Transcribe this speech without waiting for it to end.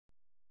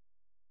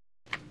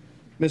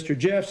Mr.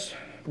 Jeffs,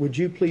 would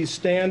you please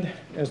stand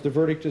as the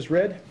verdict is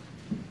read?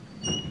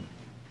 In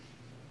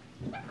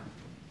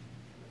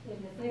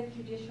the 5th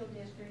Judicial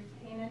District,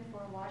 in and for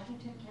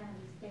Washington County,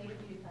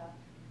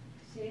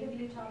 State of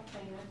Utah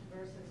plaintiff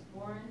versus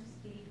Warren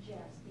Steve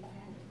Jeffs,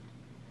 defendant.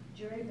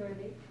 Jury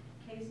verdict,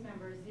 case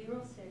number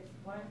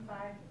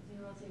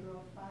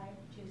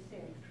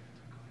 06-1500526.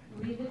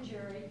 We, the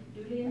jury,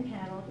 duly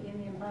impaneled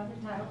in the above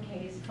entitled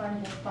case,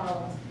 find as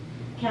follows.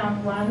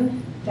 Count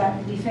 1,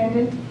 that the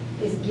defendant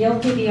is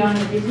guilty beyond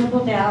a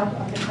reasonable doubt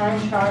of the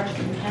crime charged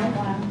in count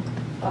 1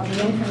 of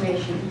the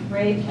information,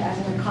 rape as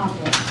an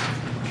accomplice.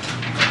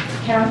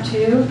 Count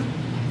 2,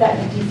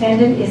 that the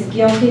defendant is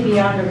guilty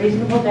beyond a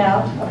reasonable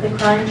doubt of the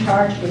crime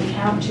charged in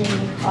count 2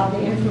 of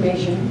the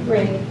information,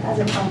 rape as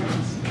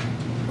accomplice.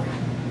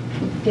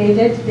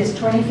 Dated this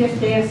 25th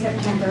day of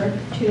September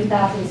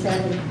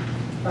 2007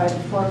 by the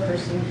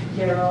foreperson,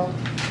 Darrell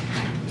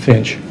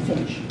Finch.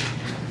 Finch.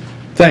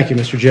 Thank you,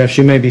 Mr. Jeffs.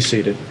 You may be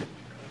seated.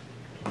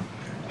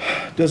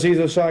 Does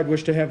either side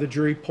wish to have the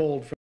jury polled?